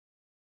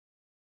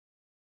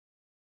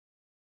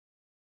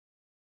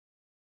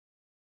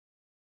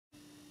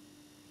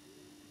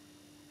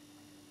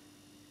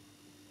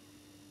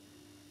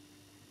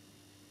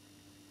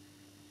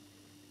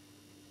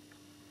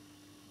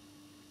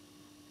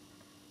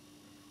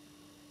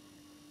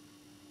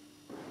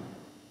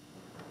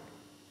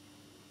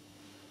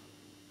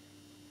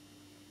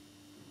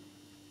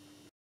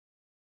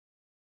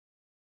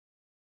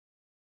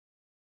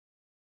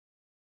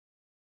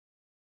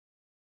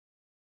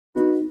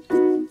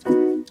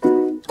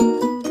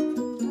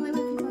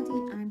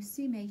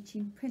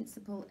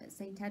Principal at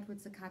St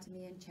Edward's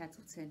Academy in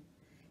Cheddleton.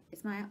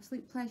 It's my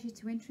absolute pleasure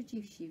to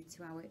introduce you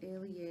to our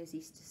Early Years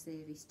Easter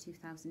Service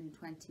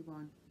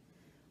 2021.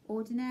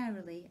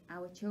 Ordinarily,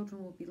 our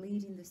children will be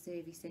leading the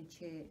service in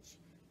church,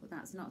 but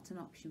that's not an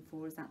option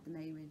for us at the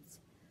moment.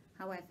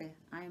 However,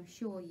 I am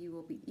sure you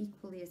will be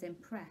equally as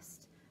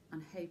impressed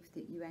and hope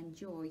that you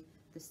enjoy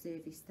the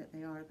service that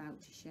they are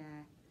about to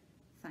share.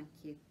 Thank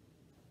you.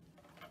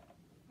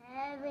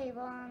 Hey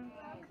everyone,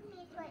 welcome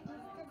to our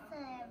Easter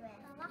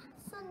service.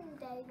 Last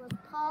Sunday was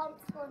Palm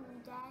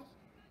Sunday.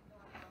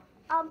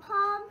 On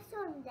Palm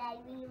Sunday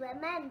we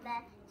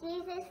remember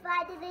Jesus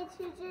riding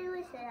into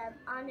Jerusalem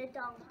on a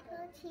donkey.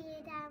 People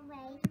cheered and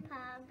waved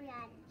palm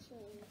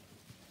branches.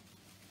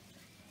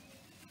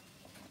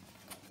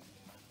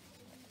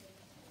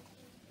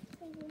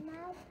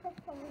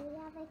 Before we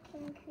have a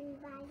king who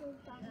rides a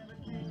donkey. We have a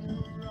king who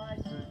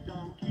rides a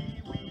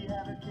donkey. We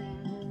have a king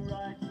who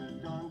rides a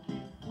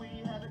donkey. We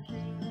have a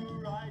king who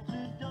rides a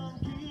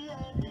donkey,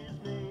 and his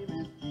name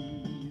is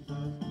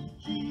Jesus.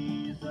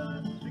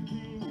 Jesus, the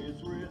king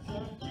is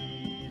risen.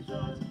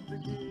 Jesus, the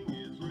king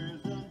is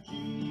risen.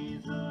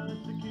 Jesus,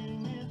 the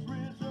king is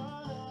risen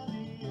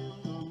early in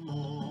the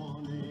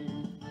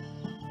morning.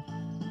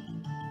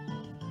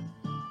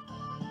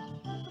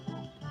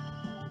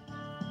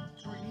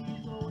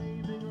 Trees are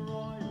waving a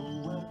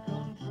royal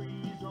welcome.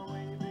 Trees are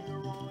waving a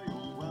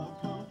royal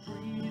welcome.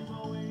 Trees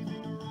are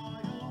waving a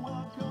royal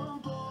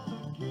welcome for the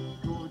king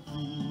called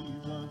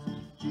Jesus.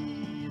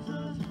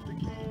 Jesus, the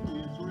king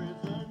is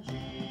risen.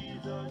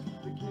 Jesus,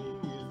 the king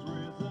is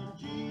risen.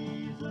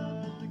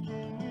 Jesus, the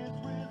king is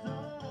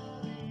risen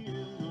early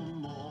in the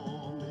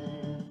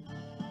morning.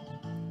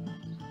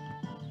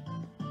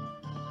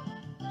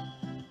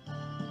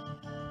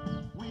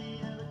 We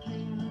have a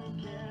king who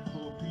cares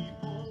for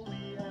people.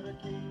 We have a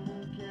king who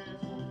cares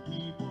for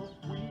people.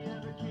 We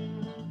have a king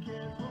who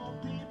cares for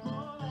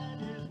people,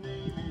 and his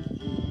name is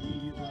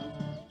Jesus.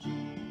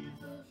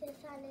 Jesus.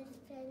 Jesus and his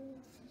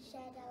friends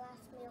shared a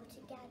last meal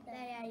together.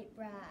 They ate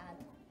bread.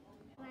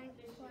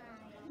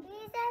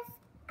 Jesus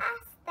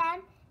asked them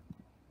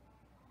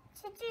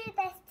to do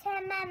this to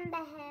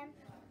remember him.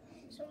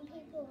 Some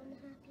people were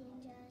unhappy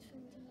and jealous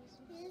from Jesus.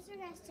 He was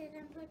arrested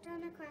and put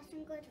on a cross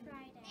on Good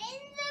Friday.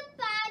 In the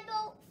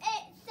Bible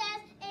it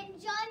says in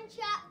John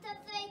chapter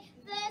 3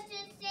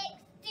 verses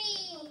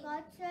 16.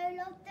 God so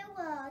loved the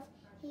world,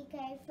 he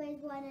gave for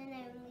his one and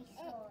only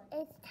son.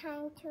 It's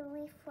time to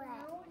reflect.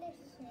 Now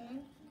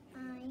listen,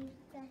 I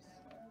bless you.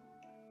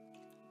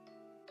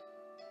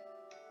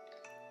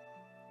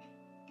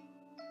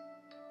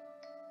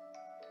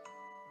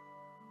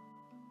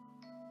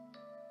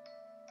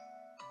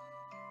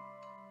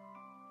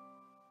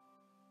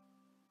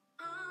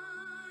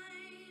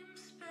 I'm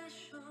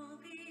special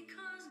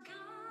because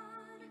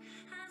God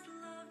has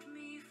loved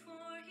me,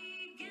 for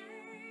he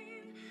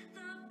gave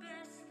the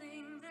best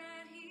thing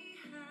that he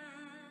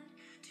had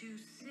to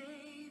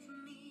save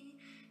me,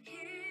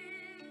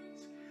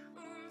 his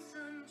own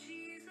son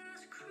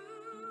Jesus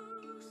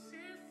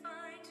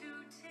crucified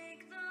to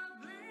take the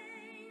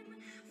blame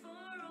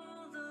for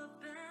all the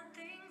bad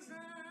things I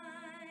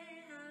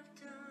have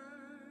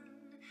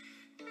done.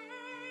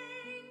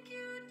 Thank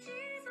you,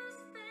 Jesus,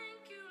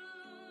 thank you,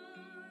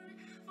 Lord,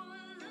 for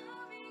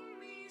loving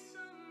me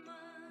so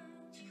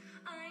much.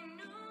 I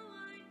know I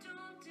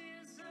don't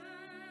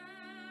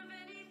deserve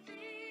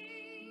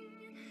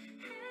anything.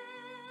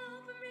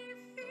 Help me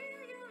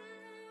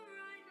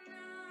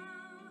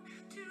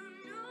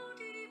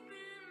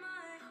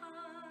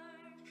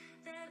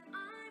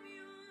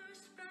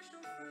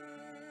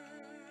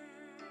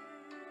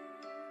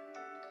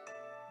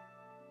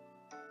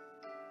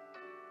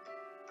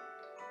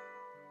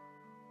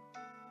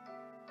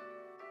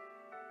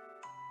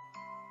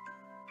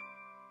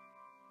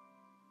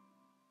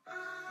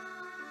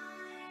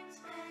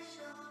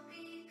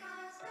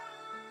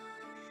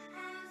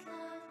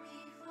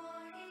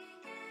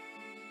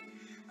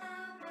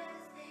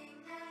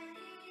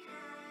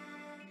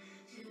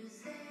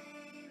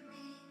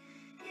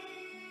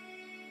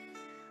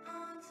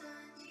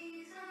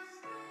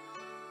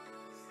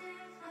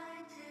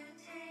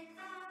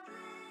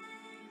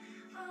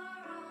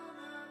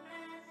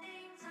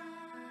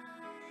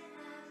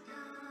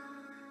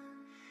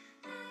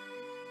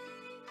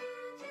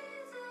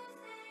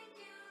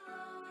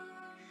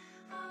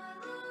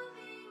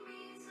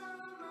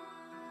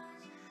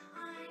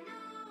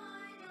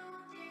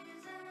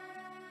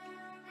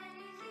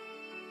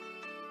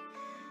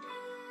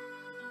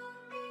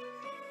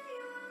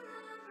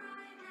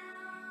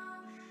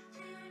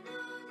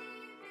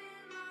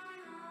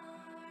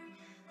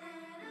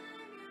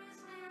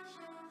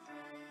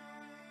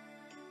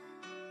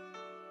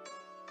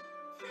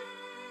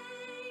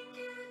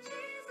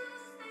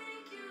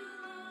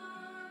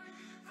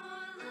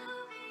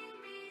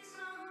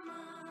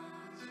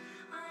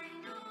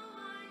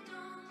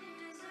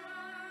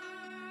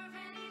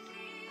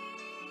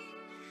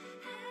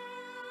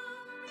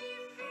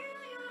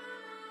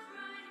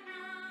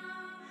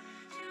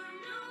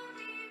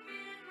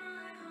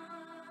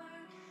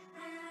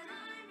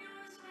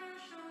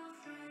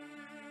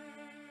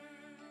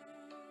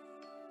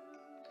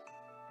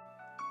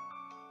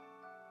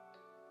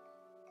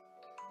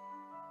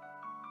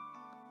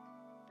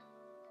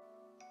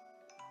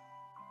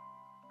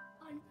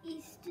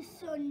Easter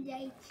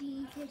Sunday,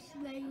 Jesus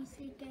rose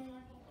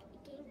again. He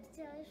came to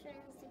tell his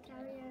friends to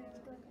carry on his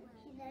good work.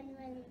 He then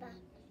went back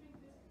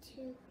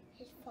to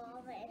his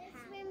father in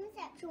heaven. The swim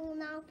reception will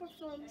now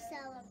perform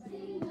Celebrate.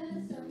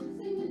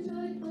 Sing a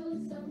joyful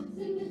song,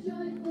 sing a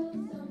joyful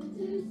song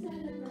to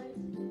celebrate.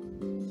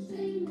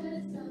 Sing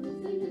a song,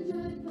 sing a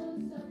joyful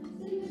song,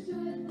 sing a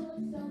joyful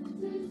song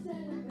to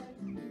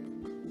celebrate.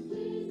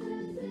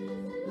 Jesus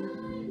is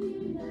alive,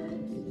 you know,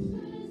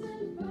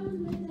 risen from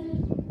the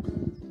dead.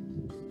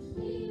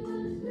 He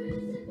was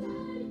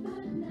crucified,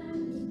 but now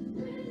he's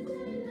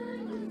risen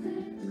like he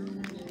said.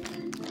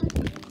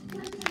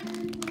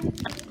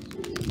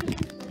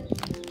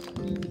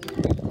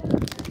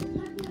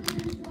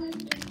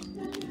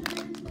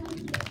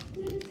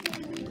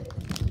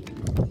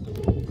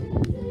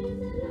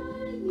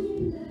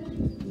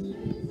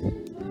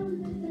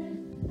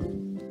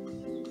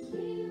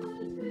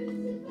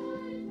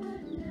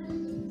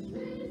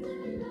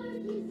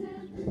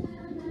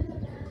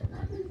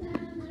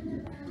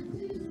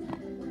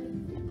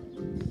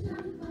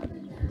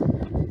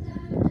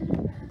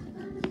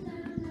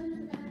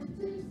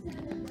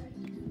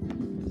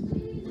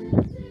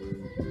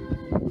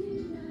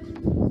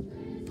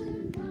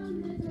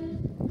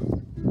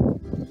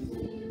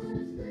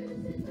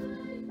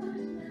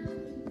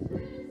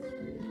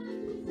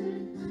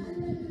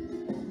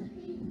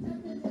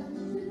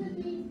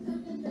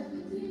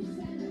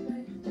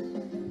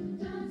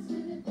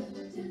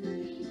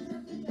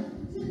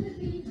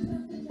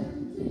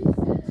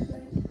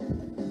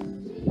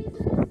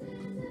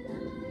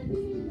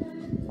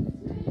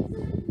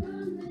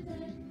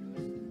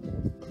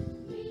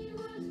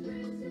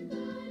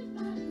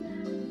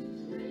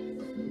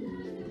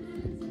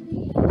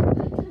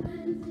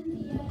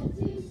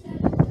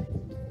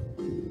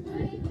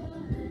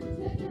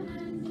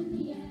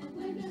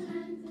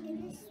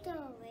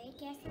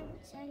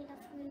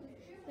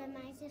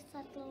 Reminds us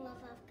of the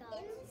love of God.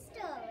 In the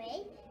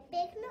story,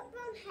 Big Nut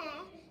Brown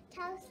Hare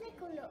tells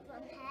Little Nut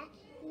Brown Hare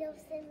he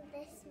loves him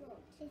this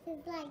much. This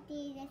is like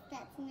Jesus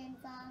gets him in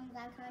his arms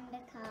like on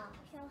the car.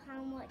 Show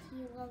how much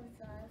he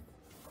loves us.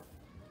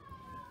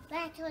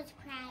 Let us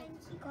pray. Thank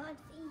you, God,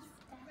 for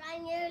Easter.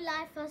 Brand new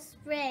life for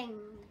spring.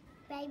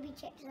 Baby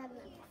chicks and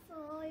milk.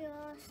 For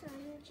your son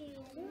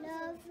Jesus.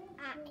 Love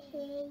at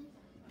he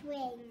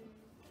brings.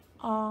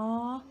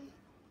 Aww.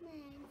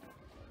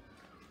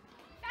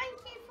 Thank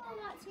you for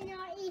watching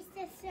our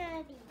Easter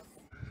service.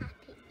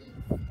 Happy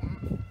Easter.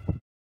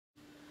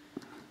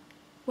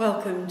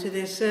 Welcome to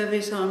this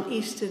service on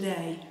Easter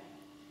Day.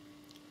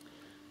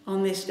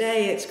 On this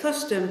day, it's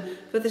custom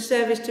for the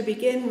service to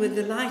begin with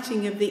the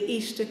lighting of the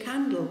Easter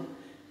candle.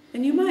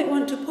 And you might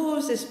want to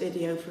pause this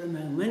video for a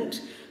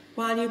moment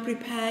while you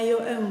prepare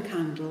your own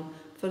candle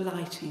for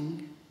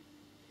lighting.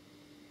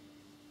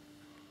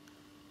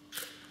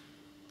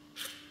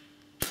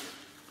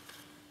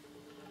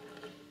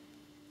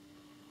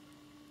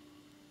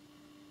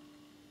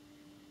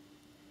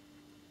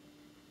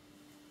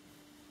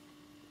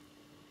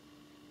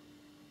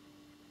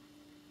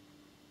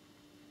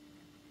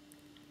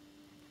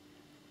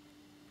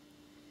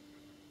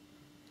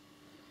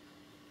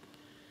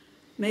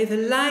 May the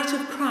light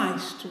of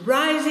Christ,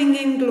 rising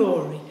in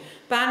glory,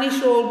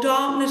 banish all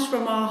darkness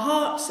from our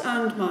hearts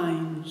and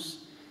minds.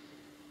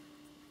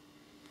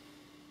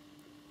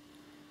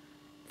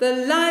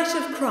 The light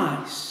of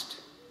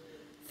Christ,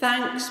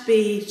 thanks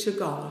be to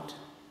God.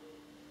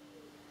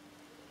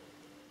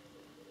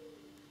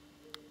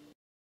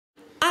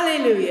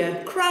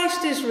 Alleluia,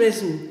 Christ is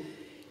risen.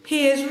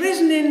 He is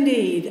risen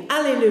indeed.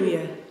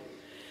 Alleluia.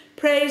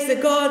 Praise the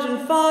God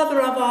and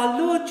Father of our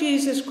Lord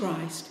Jesus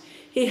Christ.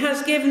 He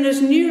has given us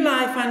new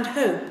life and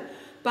hope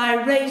by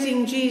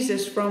raising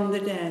Jesus from the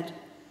dead.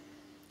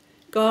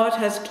 God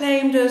has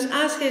claimed us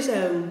as his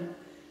own.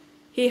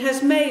 He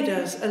has made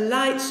us a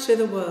light to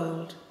the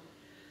world.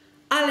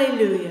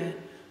 Alleluia.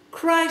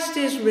 Christ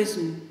is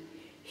risen.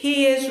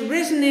 He is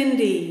risen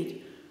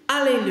indeed.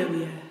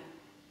 Alleluia.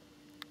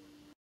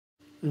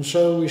 And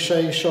so we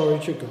say sorry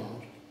to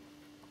God.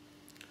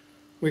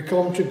 We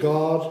come to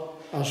God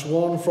as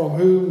one from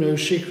whom no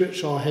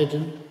secrets are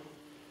hidden,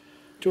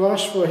 to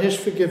ask for his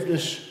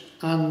forgiveness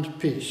and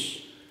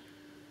peace.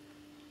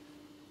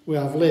 We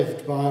have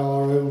lived by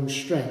our own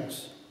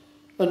strength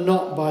and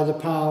not by the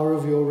power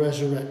of your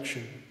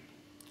resurrection.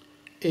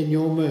 In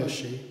your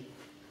mercy,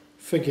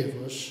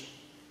 forgive us.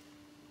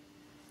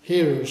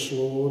 Hear us,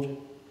 Lord,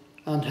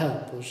 and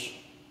help us.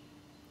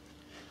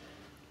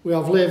 We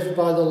have lived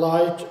by the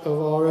light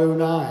of our own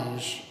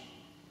eyes,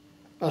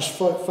 as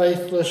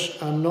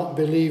faithless and not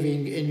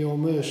believing in your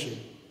mercy.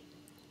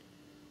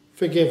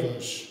 Forgive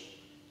us.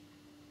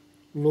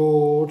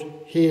 Lord,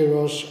 hear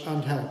us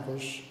and help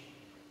us.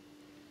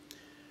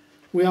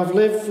 We have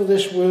lived for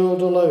this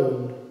world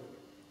alone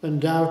and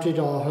doubted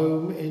our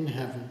home in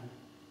heaven.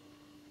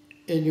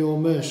 In your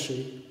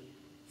mercy,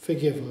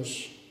 forgive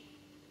us.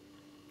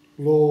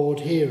 Lord,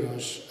 hear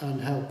us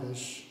and help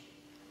us.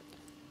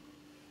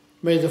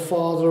 May the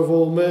Father of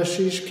all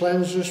mercies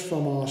cleanse us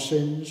from our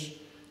sins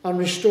and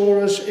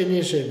restore us in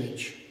his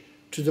image,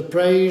 to the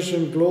praise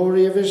and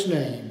glory of his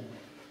name,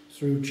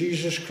 through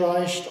Jesus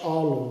Christ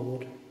our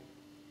Lord.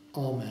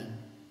 Amen.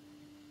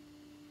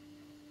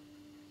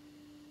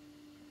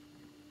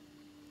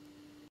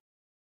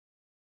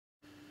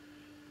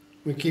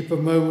 We keep a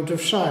moment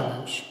of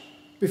silence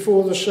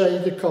before they say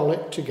the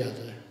collect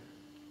together.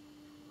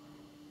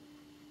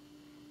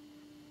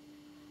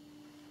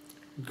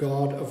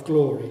 God of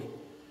glory,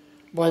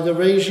 by the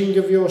raising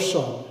of your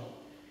Son,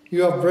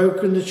 you have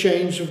broken the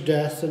chains of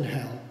death and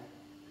hell.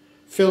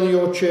 Fill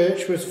your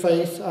church with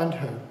faith and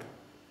hope,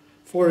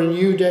 for a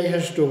new day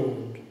has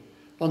dawned,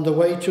 and the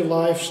way to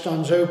life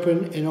stands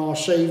open in our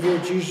Saviour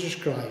Jesus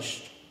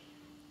Christ.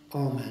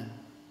 Amen.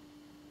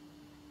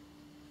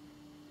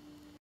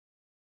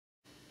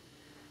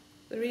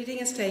 The reading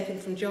is taken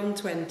from John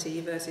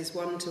 20, verses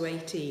 1 to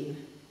 18.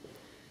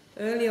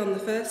 Early on the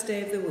first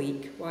day of the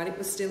week, while it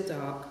was still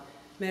dark,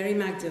 Mary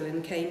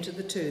Magdalene came to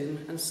the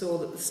tomb and saw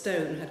that the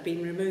stone had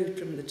been removed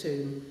from the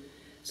tomb.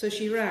 So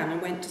she ran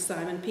and went to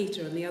Simon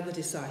Peter and the other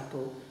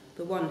disciple,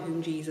 the one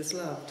whom Jesus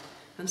loved,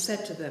 and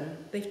said to them,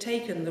 "They've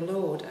taken the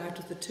Lord out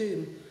of the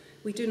tomb.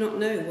 We do not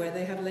know where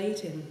they have laid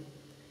him."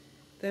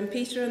 Then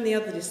Peter and the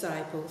other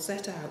disciple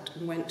set out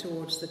and went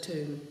towards the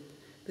tomb.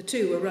 The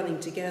two were running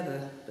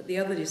together, but the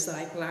other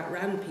disciple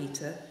outran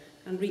Peter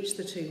and reached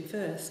the tomb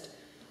first.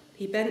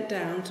 He bent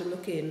down to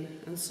look in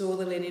and saw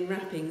the linen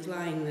wrappings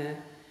lying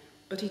there,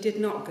 but he did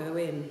not go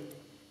in.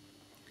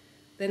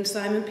 Then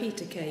Simon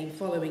Peter came,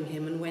 following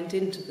him, and went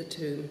into the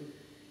tomb.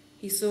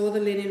 He saw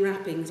the linen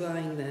wrappings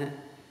lying there,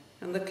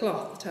 and the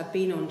cloth that had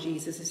been on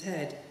Jesus'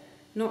 head,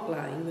 not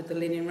lying with the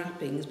linen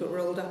wrappings, but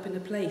rolled up in a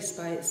place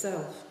by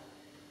itself.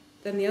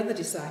 Then the other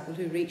disciple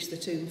who reached the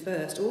tomb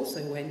first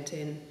also went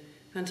in,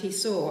 and he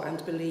saw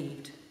and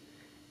believed.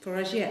 For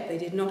as yet they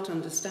did not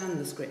understand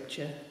the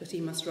scripture, that he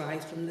must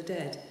rise from the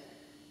dead.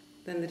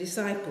 Then the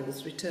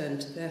disciples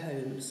returned to their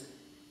homes.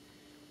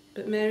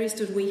 But Mary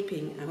stood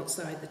weeping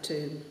outside the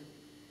tomb.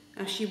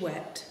 As she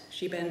wept,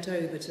 she bent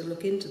over to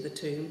look into the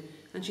tomb,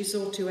 and she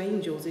saw two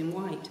angels in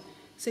white,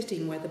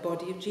 sitting where the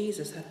body of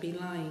Jesus had been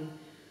lying,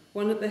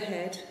 one at the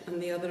head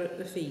and the other at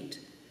the feet.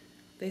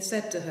 They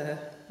said to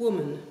her,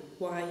 "Woman,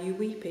 why are you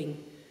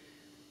weeping?"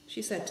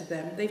 She said to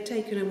them, "They've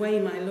taken away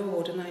my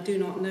Lord, and I do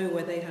not know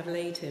where they have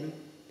laid him."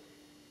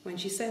 When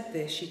she said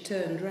this, she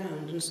turned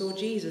round and saw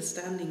Jesus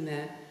standing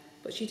there,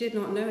 but she did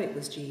not know it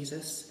was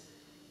Jesus.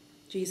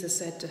 Jesus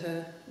said to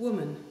her,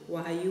 "Woman,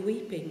 why are you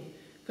weeping?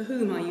 For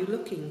whom are you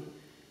looking?"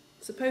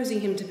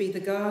 Supposing him to be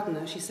the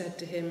gardener, she said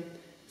to him,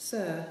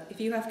 "Sir, if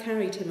you have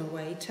carried him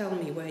away, tell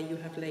me where you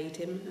have laid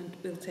him,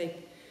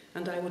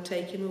 and I will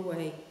take him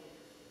away."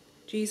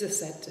 Jesus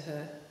said to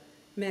her,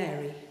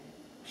 "Mary."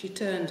 She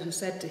turned and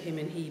said to him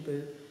in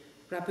Hebrew,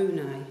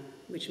 "Rabboni,"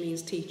 which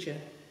means teacher.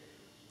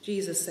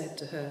 Jesus said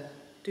to her,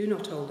 "Do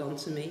not hold on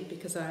to me,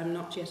 because I am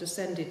not yet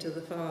ascended to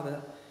the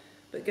Father,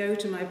 but go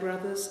to my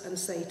brothers and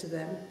say to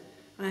them,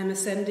 I am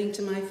ascending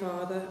to my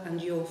Father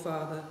and your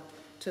Father,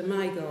 to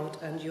my God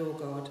and your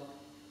God."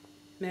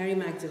 Mary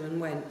Magdalene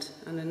went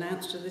and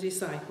announced to the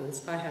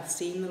disciples, "I have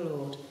seen the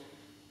Lord,"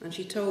 and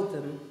she told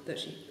them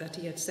that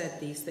he had said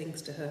these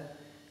things to her.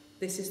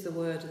 This is the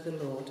word of the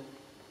Lord.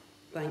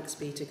 Thanks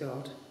be to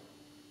God.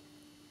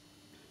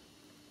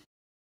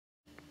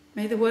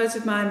 May the words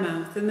of my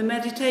mouth and the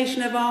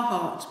meditation of our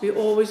hearts be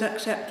always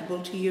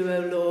acceptable to you, O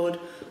Lord,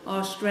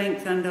 our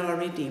strength and our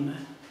Redeemer.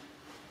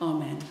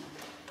 Amen.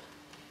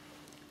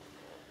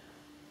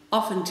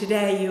 Often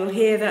today you'll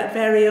hear that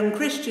very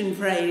unchristian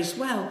phrase,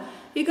 "Well,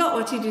 he got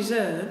what he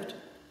deserved."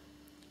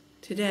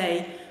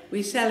 Today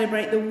we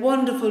celebrate the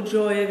wonderful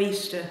joy of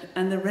Easter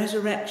and the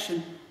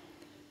resurrection.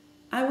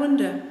 I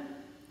wonder,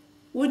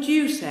 would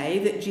you say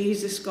that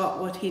Jesus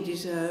got what he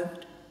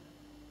deserved?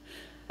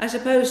 I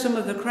suppose some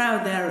of the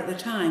crowd there at the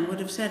time would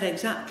have said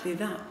exactly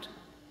that.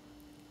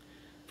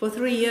 For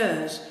 3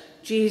 years,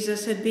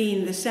 Jesus had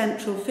been the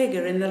central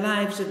figure in the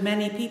lives of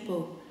many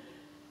people,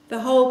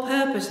 the whole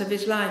purpose of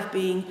his life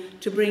being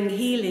to bring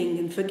healing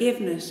and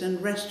forgiveness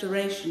and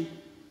restoration.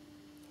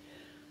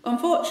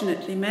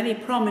 Unfortunately, many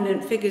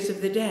prominent figures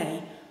of the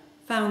day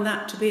found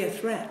that to be a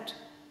threat.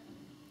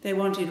 They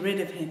wanted rid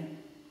of him.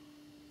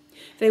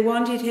 They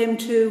wanted him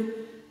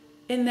to,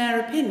 in their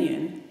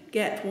opinion,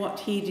 get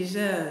what he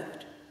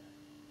deserved.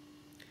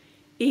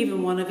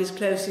 Even one of his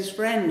closest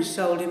friends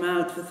sold him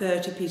out for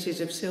 30 pieces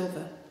of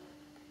silver.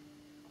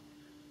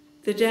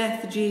 The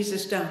death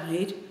Jesus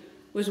died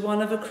was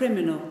one of a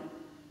criminal,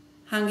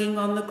 hanging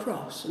on the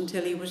cross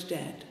until he was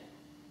dead.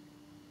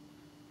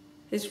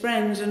 His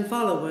friends and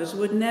followers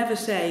would never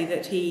say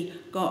that he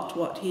got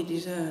what he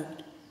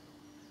deserved.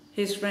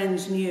 His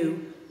friends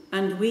knew,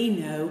 and we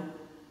know,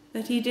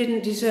 that he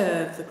didn't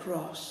deserve the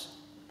cross.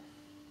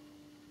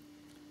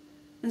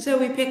 And so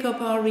we pick up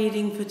our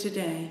reading for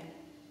today.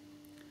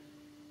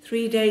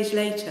 3 days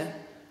later,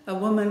 a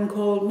woman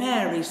called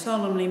Mary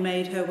solemnly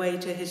made her way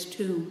to his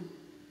tomb.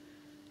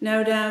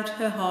 No doubt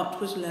her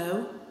heart was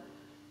low,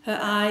 her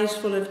eyes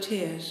full of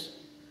tears,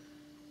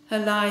 her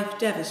life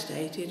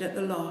devastated at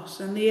the loss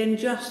and the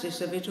injustice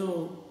of it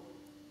all.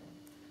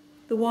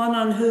 The one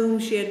on whom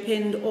she had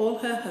pinned all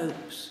her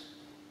hopes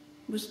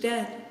was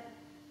dead,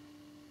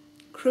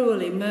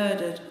 cruelly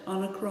murdered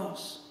on a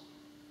cross.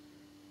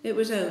 It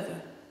was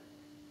over,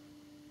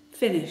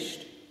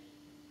 finished.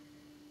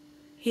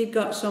 He'd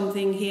got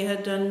something he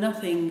had done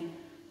nothing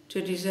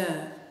to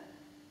deserve,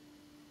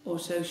 or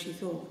so she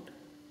thought.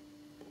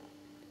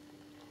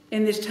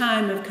 In this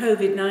time of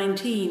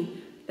COVID-19,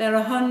 there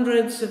are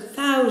hundreds of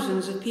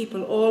thousands of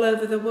people all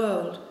over the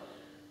world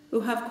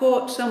who have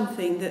caught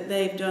something that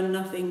they've done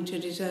nothing to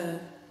deserve,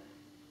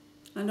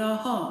 and our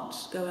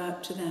hearts go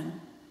out to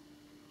them.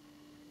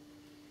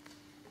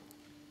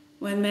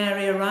 When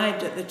Mary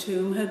arrived at the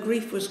tomb, her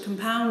grief was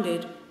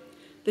compounded.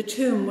 The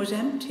tomb was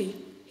empty.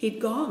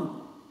 He'd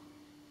gone.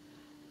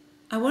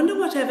 I wonder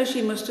whatever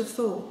she must have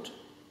thought.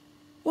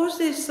 Was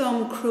this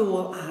some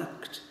cruel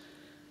act?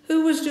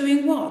 Who was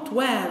doing what,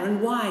 where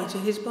and why to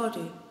his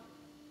body?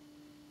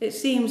 It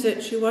seems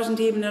that she wasn't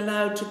even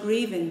allowed to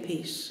grieve in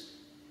peace.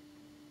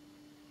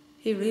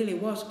 He really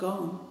was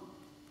gone.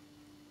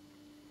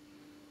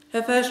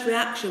 Her first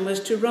reaction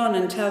was to run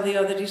and tell the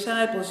other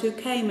disciples, who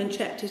came and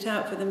checked it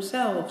out for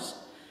themselves.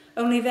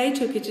 Only they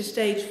took it a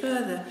stage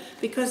further,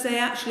 because they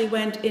actually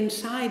went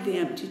inside the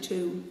empty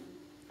tomb.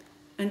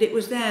 And it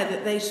was there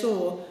that they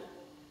saw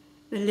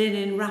the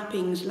linen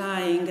wrappings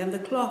lying, and the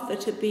cloth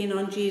that had been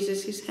on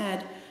Jesus'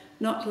 head,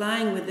 not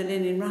lying with the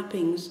linen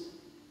wrappings,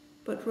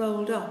 but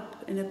rolled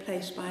up in a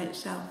place by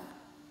itself.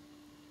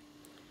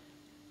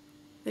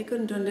 They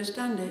couldn't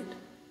understand it.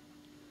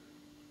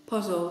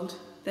 Puzzled,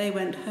 they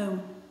went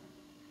home.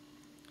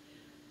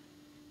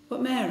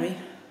 But Mary,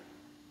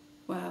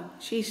 well,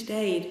 she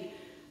stayed,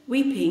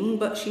 weeping,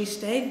 but she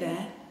stayed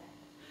there.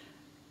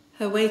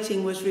 Her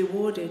waiting was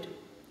rewarded,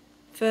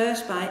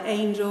 first by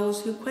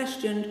angels who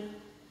questioned,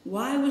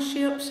 why was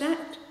she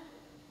upset?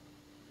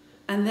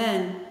 And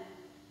then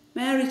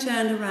Mary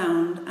turned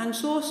around and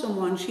saw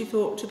someone she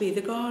thought to be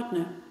the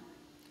gardener.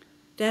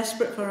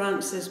 Desperate for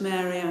answers,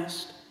 Mary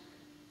asked,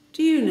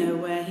 do you know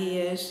where he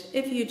is?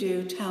 If you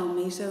do, tell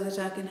me so that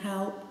I can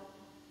help.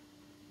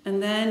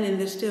 And then in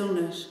the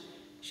stillness,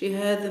 she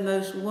heard the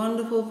most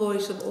wonderful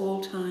voice of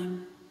all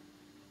time.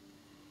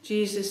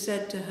 Jesus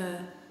said to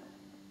her,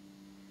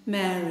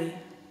 Mary.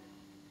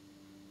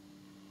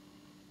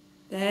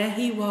 There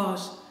he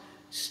was,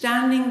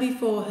 standing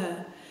before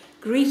her,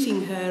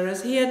 greeting her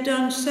as he had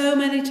done so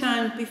many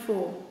times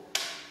before.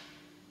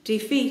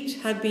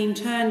 Defeat had been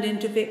turned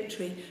into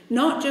victory,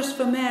 not just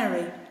for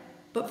Mary,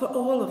 but for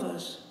all of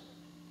us.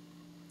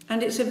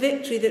 And it's a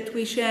victory that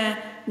we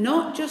share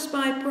not just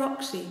by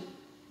proxy,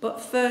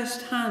 but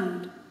first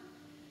hand.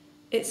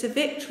 It's a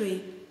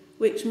victory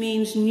which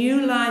means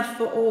new life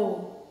for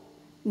all,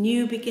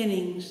 new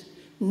beginnings,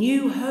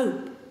 new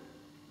hope,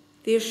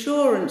 the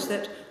assurance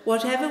that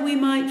whatever we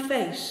might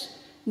face,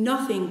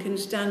 nothing can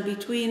stand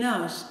between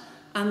us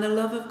and the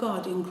love of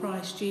God in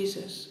Christ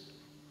Jesus.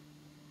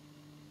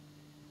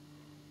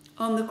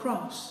 On the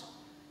cross,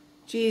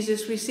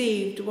 Jesus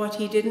received what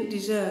he didn't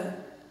deserve.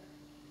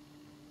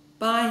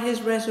 By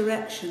his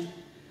resurrection,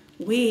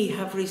 we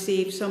have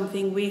received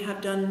something we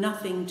have done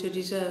nothing to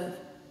deserve.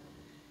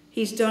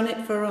 He's done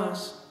it for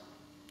us.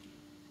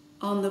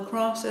 On the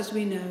cross, as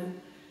we know,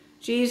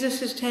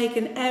 Jesus has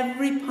taken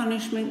every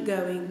punishment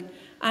going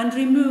and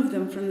removed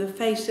them from the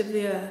face of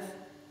the earth.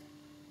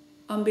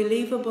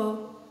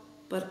 Unbelievable,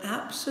 but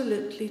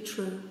absolutely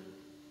true.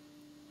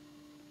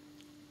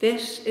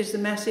 This is the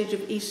message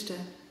of Easter.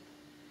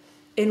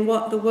 In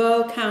what the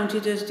world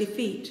counted as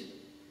defeat,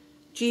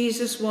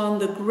 Jesus won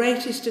the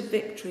greatest of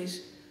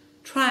victories,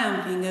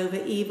 triumphing over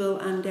evil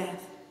and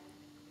death.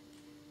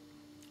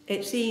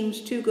 It seems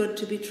too good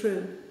to be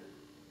true.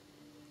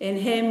 In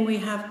him we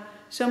have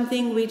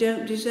something we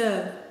don't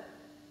deserve,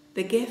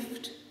 the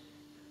gift,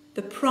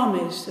 the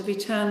promise of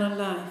eternal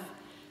life,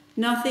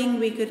 nothing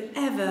we could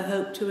ever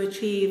hope to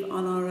achieve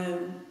on our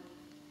own,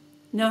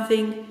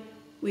 nothing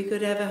we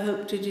could ever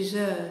hope to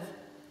deserve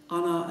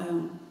on our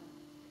own.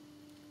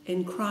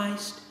 In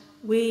Christ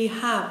we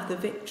have the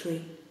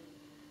victory.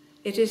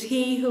 It is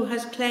he who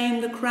has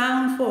claimed the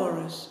crown for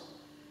us.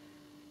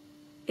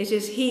 It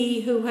is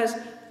he who has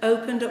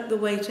opened up the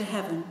way to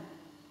heaven.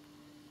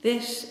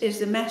 This is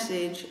the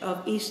message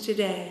of Easter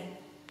Day.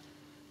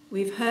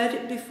 We've heard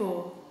it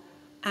before,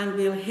 and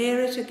we'll hear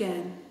it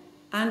again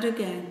and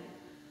again.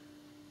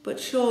 But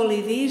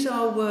surely these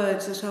are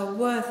words that are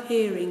worth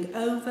hearing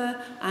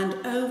over and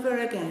over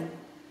again.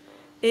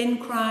 In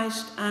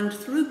Christ and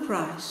through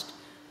Christ,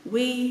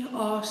 we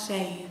are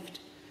saved.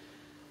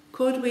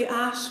 Could we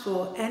ask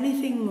for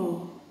anything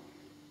more?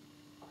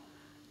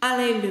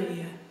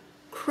 Alleluia.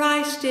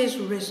 Christ is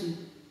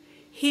risen.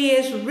 He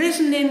is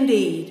risen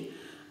indeed.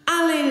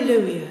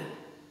 Alleluia.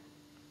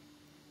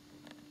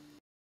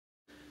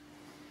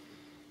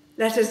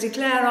 Let us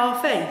declare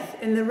our faith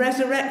in the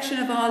resurrection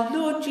of our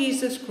Lord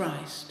Jesus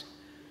Christ.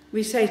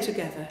 We say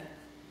together,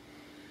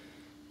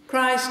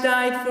 Christ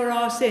died for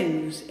our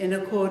sins in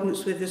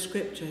accordance with the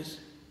Scriptures.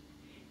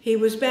 He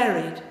was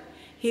buried.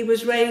 He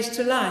was raised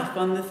to life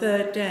on the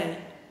third day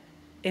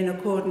in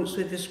accordance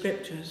with the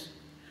Scriptures.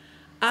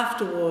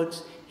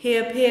 Afterwards, he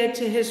appeared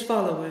to his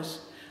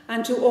followers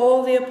and to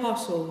all the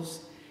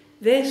apostles.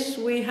 This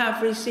we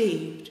have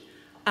received,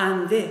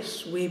 and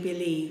this we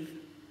believe.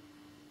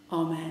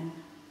 Amen.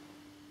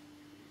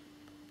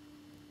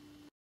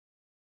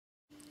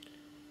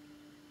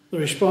 The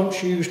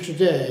response used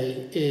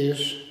today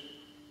is,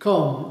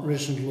 "Come,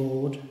 risen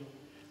Lord,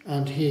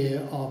 and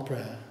hear our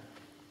prayer."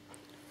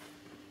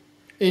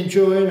 In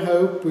joy and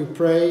hope we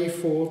pray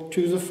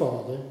to the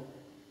Father,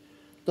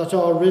 that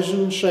our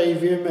risen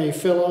Saviour may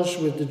fill us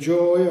with the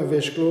joy of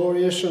his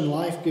glorious and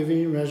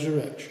life-giving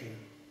resurrection.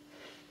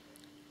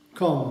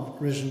 Come,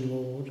 risen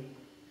Lord,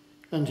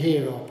 and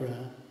hear our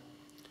prayer.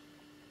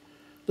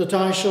 That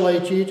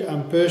isolated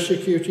and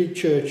persecuted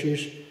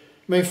churches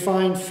may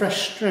find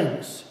fresh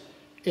strength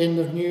in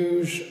the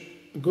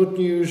good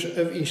news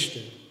of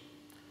Easter.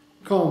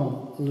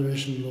 Come,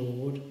 risen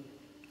Lord,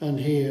 and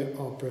hear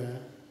our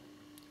prayer.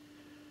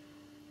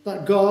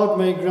 That God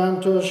may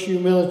grant us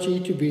humility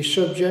to be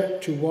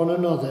subject to one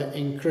another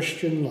in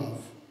Christian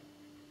love.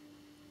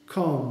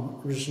 Come,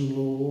 risen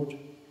Lord,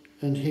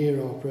 and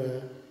hear our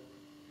prayer.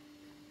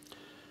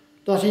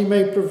 That he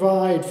may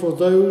provide for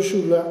those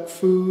who lack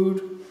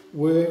food,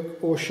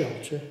 work or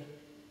shelter.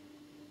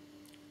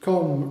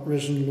 Come,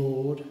 risen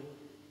Lord,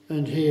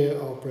 and hear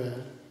our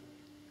prayer.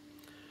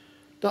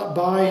 That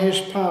by his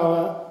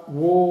power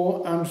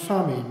war and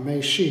famine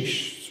may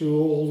cease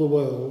through all the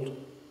world.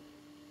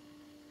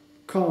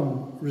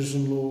 Come,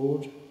 risen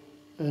Lord,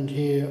 and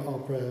hear our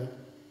prayer.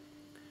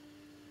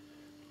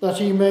 That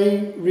he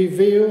may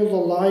reveal the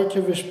light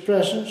of his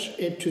presence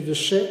to the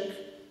sick,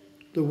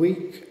 the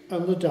weak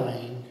and the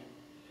dying,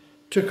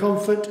 to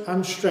comfort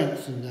and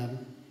strengthen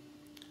them.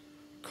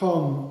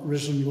 Come,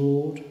 risen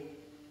Lord,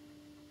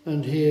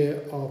 and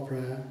hear our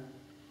prayer.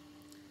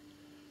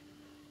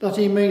 That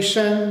he may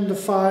send the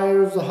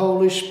fire of the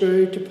Holy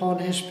Spirit upon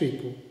his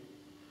people,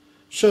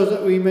 so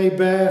that we may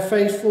bear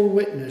faithful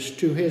witness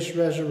to his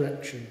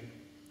resurrection.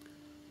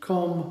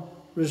 Come,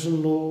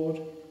 risen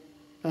Lord,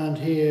 and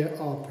hear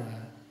our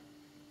prayer.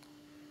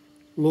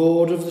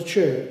 Lord of the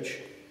Church,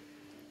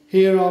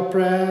 hear our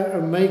prayer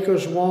and make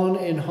us one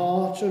in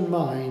heart and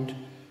mind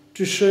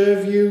to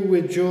serve you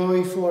with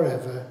joy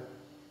forever.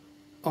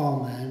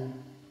 Amen.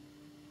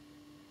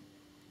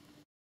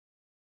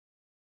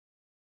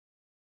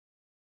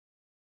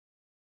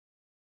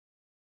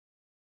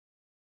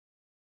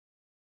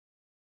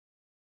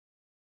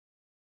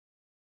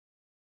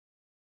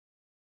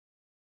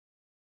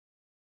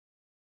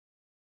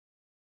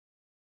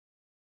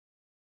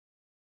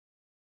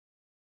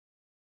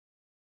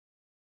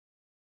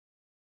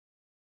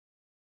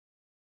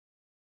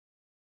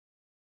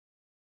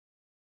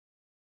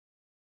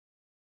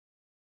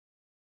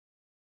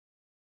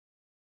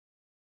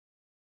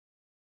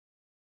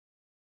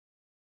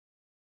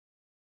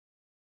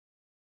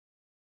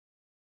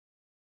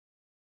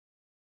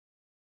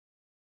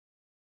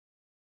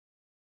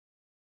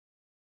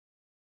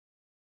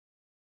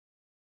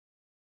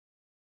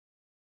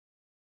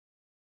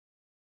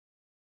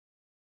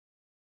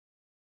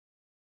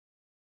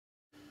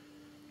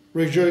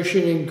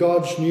 Rejoicing in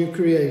God's new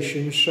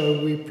creation,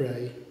 so we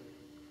pray.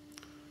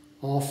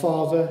 Our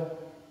Father,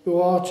 who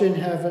art in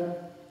heaven,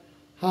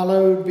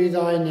 hallowed be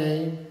thy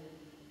name.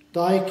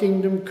 Thy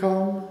kingdom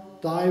come,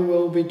 thy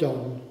will be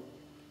done,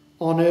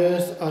 on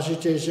earth as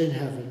it is in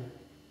heaven.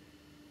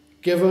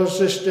 Give us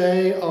this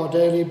day our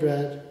daily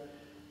bread,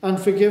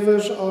 and forgive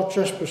us our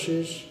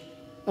trespasses,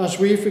 as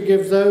we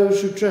forgive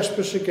those who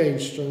trespass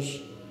against us.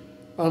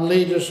 And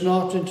lead us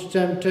not into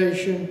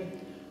temptation,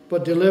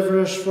 but deliver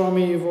us from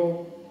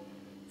evil.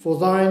 For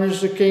thine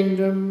is the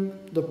kingdom,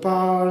 the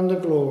power and the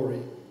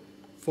glory,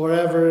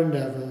 forever and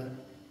ever.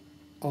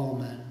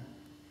 Amen.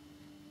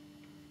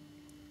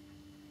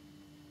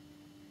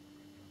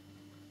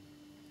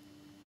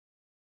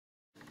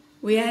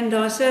 We end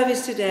our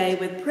service today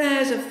with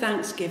prayers of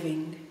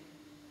thanksgiving.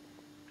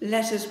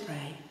 Let us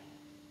pray.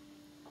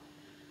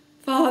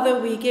 Father,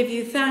 we give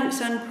you thanks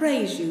and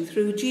praise you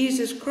through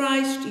Jesus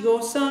Christ,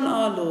 your Son,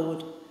 our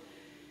Lord.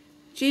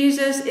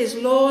 Jesus is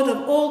Lord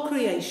of all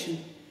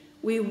creation.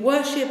 We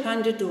worship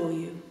and adore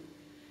you.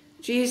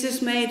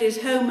 Jesus made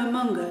his home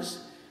among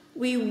us.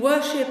 We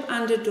worship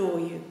and adore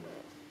you.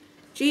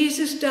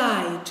 Jesus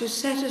died to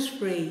set us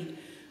free.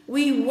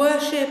 We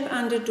worship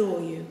and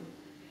adore you.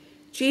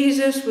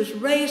 Jesus was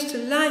raised to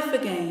life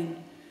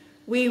again.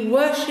 We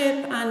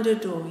worship and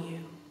adore you.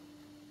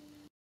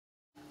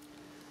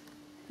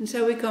 And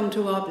so we come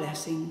to our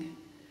blessing,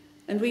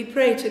 and we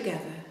pray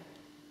together.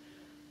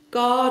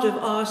 God of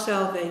our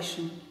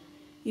salvation,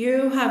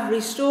 you have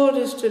restored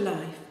us to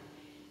life.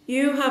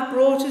 You have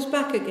brought us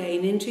back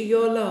again into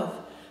your love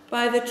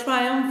by the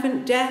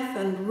triumphant death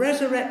and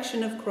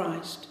resurrection of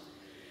Christ.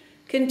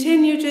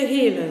 Continue to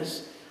heal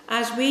us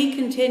as we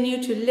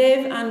continue to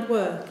live and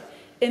work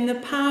in the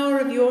power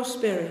of your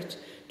Spirit,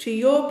 to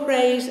your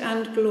praise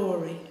and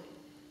glory.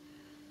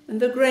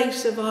 And the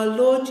grace of our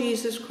Lord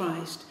Jesus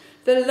Christ,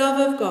 the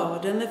love of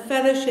God and the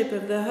fellowship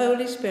of the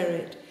Holy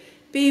Spirit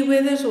be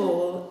with us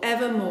all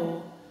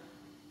evermore.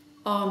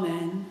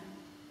 Amen.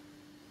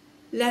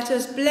 Let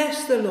us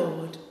bless the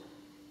Lord.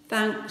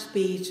 Thanks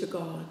be to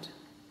God.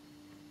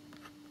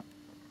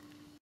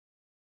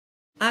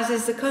 As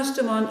is the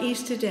custom on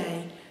Easter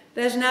Day,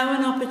 there's now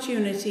an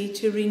opportunity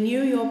to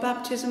renew your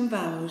baptism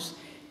vows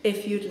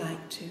if you'd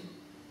like to.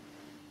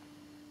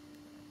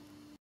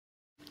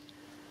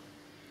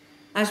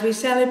 As we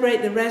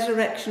celebrate the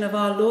resurrection of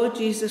our Lord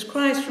Jesus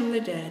Christ from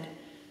the dead,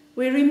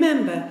 we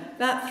remember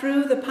that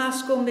through the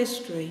Paschal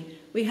mystery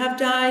we have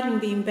died and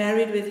been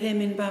buried with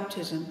him in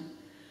baptism,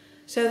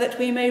 so that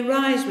we may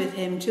rise with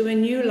him to a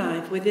new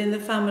life within the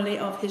family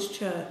of his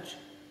church.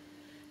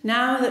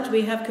 Now that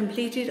we have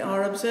completed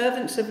our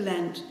observance of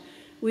Lent,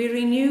 we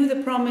renew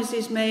the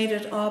promises made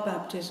at our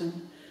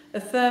baptism,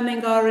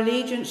 affirming our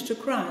allegiance to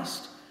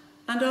Christ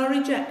and our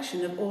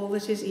rejection of all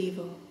that is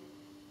evil.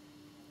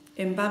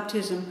 In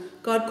baptism,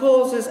 God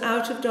calls us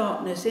out of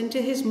darkness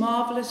into his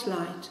marvellous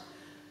light.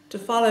 To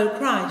follow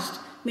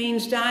Christ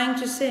means dying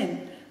to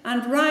sin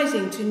and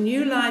rising to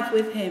new life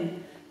with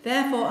him.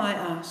 Therefore I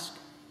ask,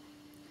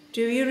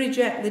 do you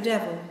reject the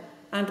devil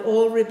and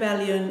all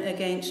rebellion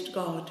against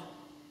God?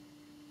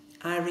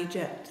 I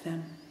reject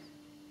them.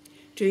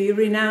 Do you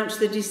renounce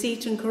the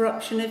deceit and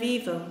corruption of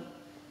evil?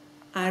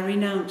 I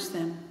renounce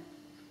them.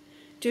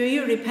 Do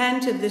you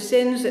repent of the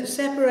sins that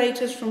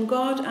separate us from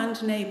God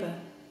and neighbour?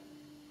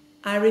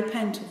 I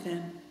repent of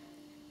them.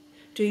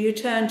 Do you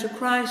turn to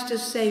Christ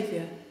as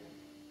Saviour?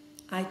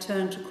 I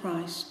turn to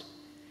Christ.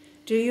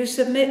 Do you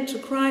submit to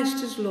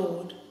Christ as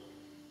Lord?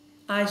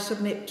 I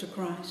submit to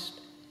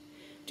Christ.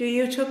 Do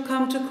you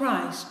come to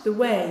Christ, the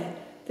way,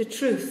 the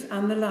truth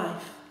and the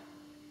life?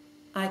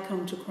 I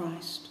come to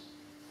Christ.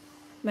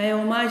 May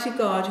Almighty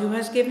God, who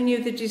has given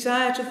you the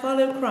desire to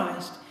follow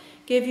Christ,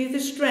 give you the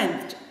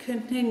strength to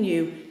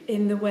continue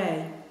in the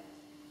way.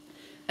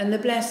 And the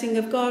blessing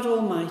of God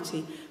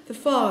Almighty, the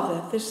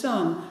Father, the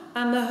Son,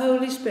 and the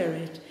Holy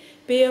Spirit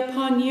be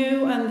upon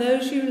you and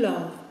those you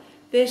love,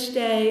 this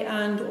day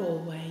and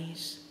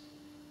always.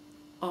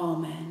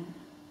 Amen.